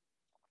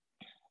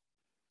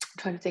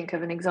trying to think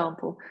of an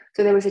example.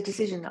 So there was a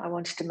decision that I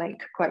wanted to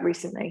make quite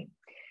recently,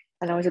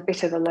 and I was a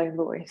bit of a lone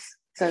voice.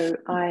 So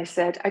I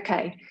said,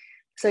 okay,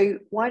 so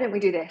why don't we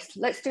do this?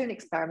 Let's do an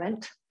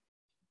experiment.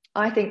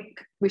 I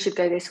think we should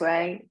go this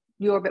way.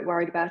 You're a bit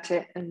worried about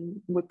it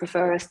and would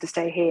prefer us to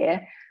stay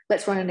here.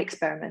 Let's run an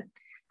experiment.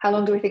 How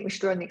long do we think we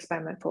should run the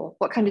experiment for?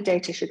 What kind of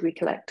data should we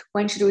collect?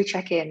 When should we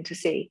check in to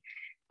see?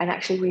 And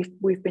actually,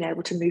 we've been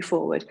able to move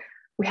forward.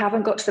 We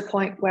haven't got to the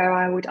point where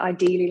I would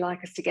ideally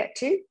like us to get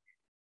to,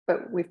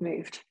 but we've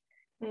moved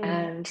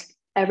and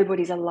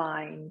everybody's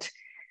aligned.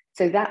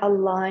 So that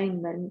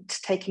alignment,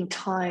 taking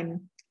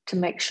time to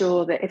make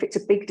sure that if it's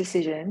a big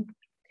decision,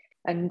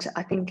 and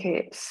I think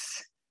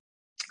it's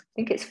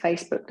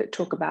Facebook that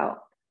talk about,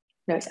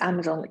 no, it's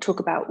Amazon that talk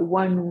about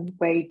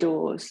one-way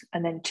doors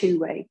and then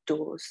two-way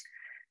doors.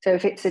 So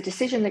if it's a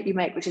decision that you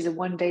make, which is a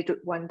one-way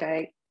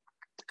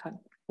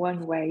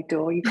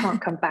door you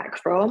can't come back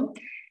from,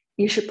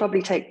 you should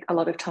probably take a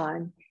lot of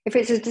time. If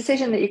it's a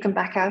decision that you can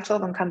back out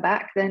of and come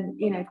back, then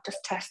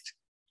just test,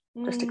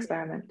 just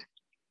experiment.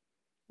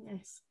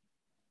 Yes.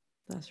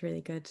 That's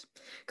really good.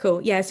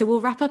 Cool. Yeah. So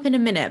we'll wrap up in a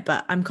minute,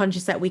 but I'm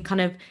conscious that we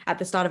kind of, at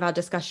the start of our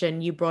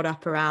discussion, you brought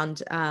up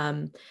around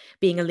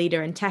being a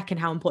leader in tech and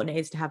how important it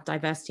is to have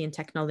diversity in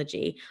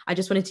technology. I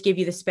just wanted to give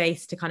you the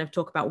space to kind of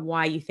talk about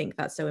why you think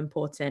that's so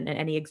important and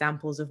any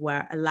examples of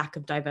where a lack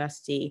of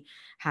diversity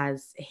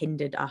has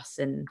hindered us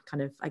and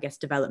kind of, I guess,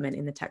 development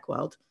in the tech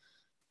world.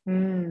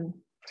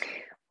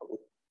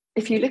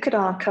 If you look at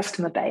our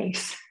customer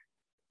base,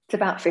 it's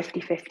about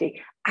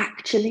 50-50.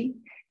 Actually,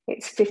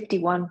 it's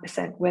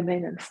 51%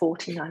 women and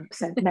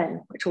 49%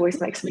 men, which always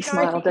makes me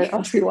smile. Don't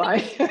ask me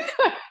why.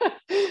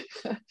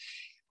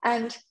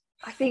 And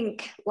I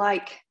think,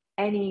 like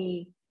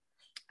any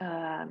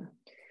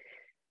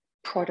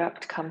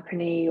product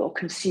company or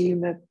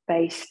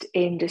consumer-based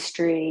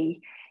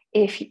industry,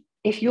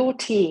 if your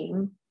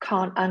team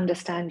can't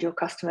understand your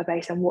customer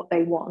base and what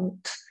they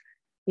want,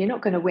 you're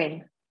not going to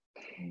win.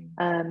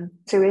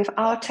 So if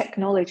our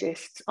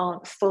technologists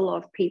aren't full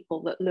of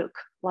people that look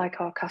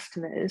like our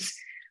customers,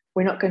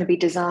 we're not going to be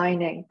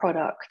designing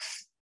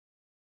products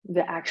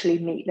that actually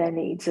meet their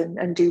needs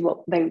and do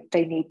what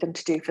they need them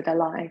to do for their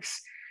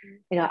lives.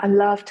 You know, I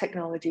love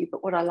technology,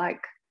 but what I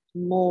like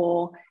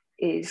more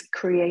is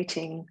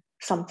creating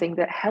something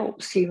that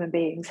helps human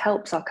beings,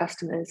 helps our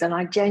customers. And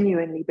I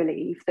genuinely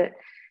believe that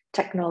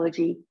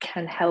technology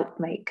can help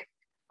make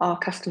our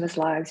customers'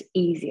 lives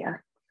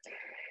easier.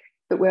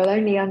 But we'll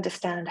only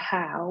understand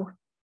how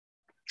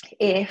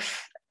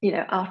if, you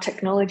know, our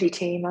technology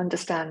team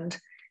understand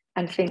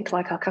and think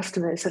like our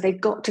customers. So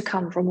they've got to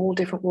come from all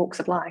different walks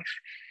of life.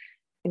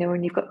 You know,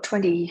 when you've got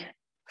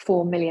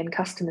 24 million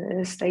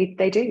customers, they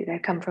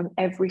come from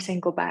every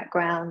single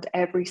background,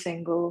 every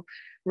single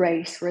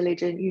race,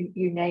 religion,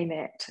 you name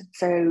it.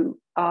 So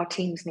our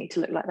teams need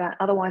to look like that.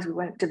 Otherwise, we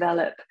won't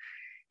develop,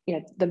 you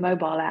know, the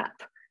mobile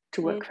app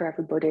to work for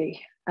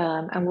everybody.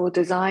 And we'll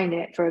design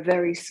it for a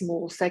very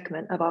small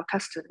segment of our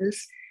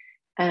customers.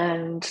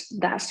 And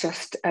that's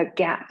just a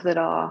gap that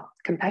our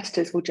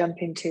competitors will jump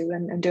into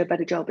and do a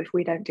better job if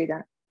we don't do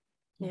that.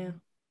 Yeah.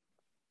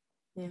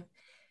 You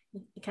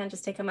can't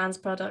just take a man's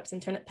product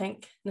and turn it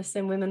pink and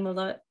assume women will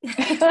love it.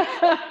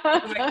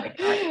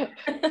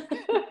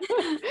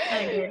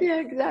 Yeah,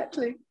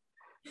 exactly.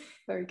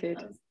 Very good.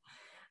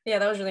 Yeah,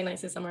 that was really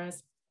nicely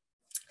summarized.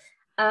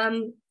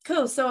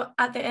 Cool. So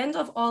at the end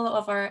of all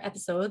of our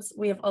episodes,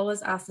 we have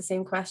always asked the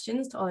same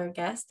questions to all our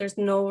guests. There's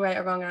no right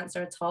or wrong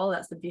answer at all.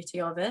 That's the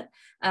beauty of it.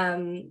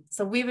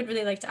 So we would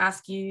really like to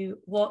ask you,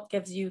 what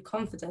gives you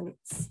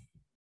confidence?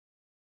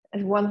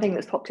 There's one thing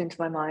that's popped into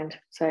my mind.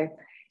 So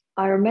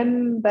I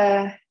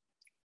remember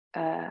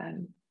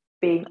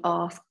being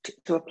asked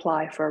to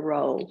apply for a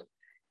role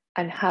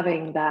and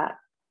having that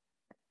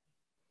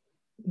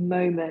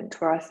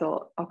moment where I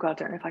thought, oh God, I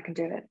don't know if I can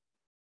do it.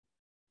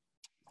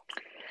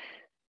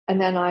 And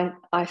then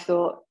I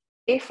thought,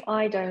 if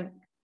I don't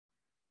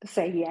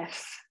say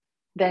yes,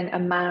 then a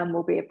man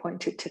will be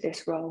appointed to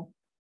this role.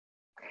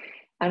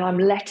 And I'm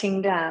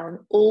letting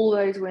down all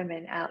those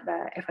women out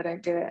there if I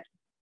don't do it.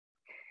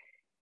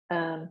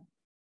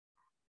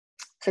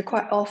 So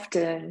quite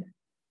often,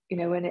 you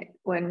know,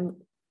 when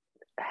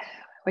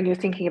you're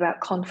thinking about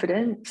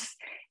confidence,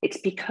 it's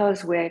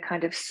because we're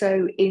kind of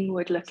so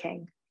inward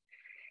looking.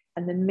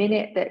 And the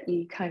minute that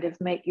you kind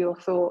of make your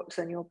thoughts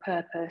and your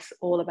purpose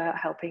all about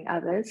helping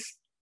others,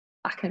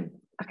 I can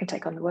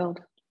take on the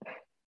world.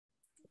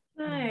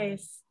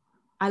 Nice.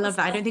 I love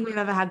that. I don't think we've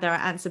ever had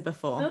that answer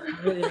before. I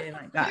really, really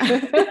like that. I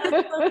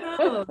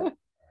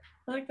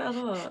like that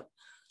a lot.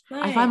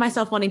 Nice. I find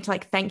myself wanting to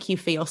thank you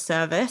for your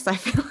service. I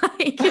feel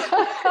like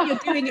you're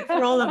doing it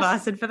for all of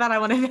us, and for that I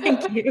want to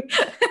thank you.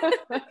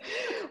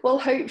 Well,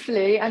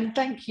 hopefully, and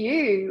thank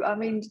you. I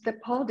mean, the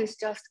pod is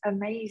just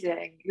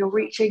amazing. You're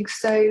reaching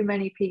so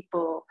many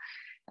people,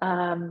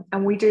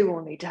 and we do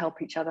all need to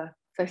help each other.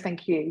 So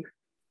thank you.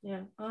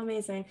 Yeah,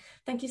 amazing.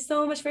 Thank you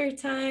so much for your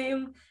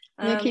time.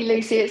 Thank you,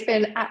 Lucy. It's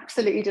been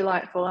absolutely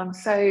delightful. I'm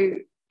so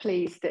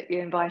pleased that you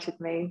invited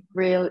me.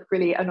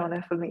 Really an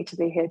honour for me to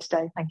be here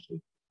today. Thank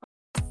you.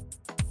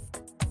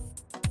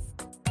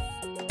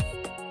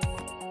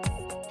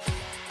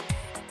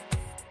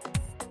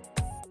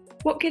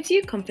 What gives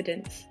you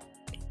confidence?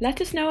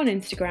 Let us know on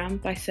Instagram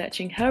by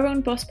searching Her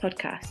Own Boss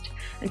Podcast,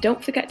 and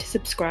don't forget to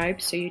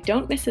subscribe so you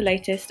don't miss the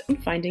latest on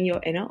finding your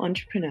inner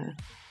entrepreneur.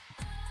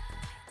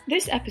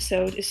 This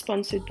episode is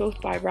sponsored both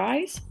by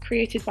Rise,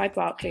 created by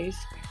Barclays,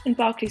 and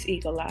Barclays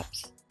Eagle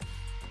Labs.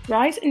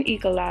 Rise and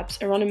Eagle Labs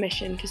are on a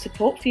mission to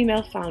support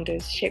female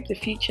founders shape the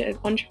future of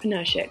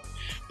entrepreneurship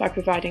by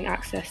providing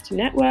access to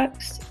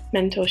networks,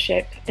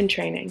 mentorship, and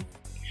training.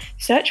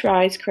 Search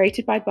Rise,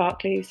 created by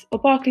Barclays, or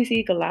Barclays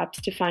Eagle Labs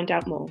to find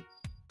out more.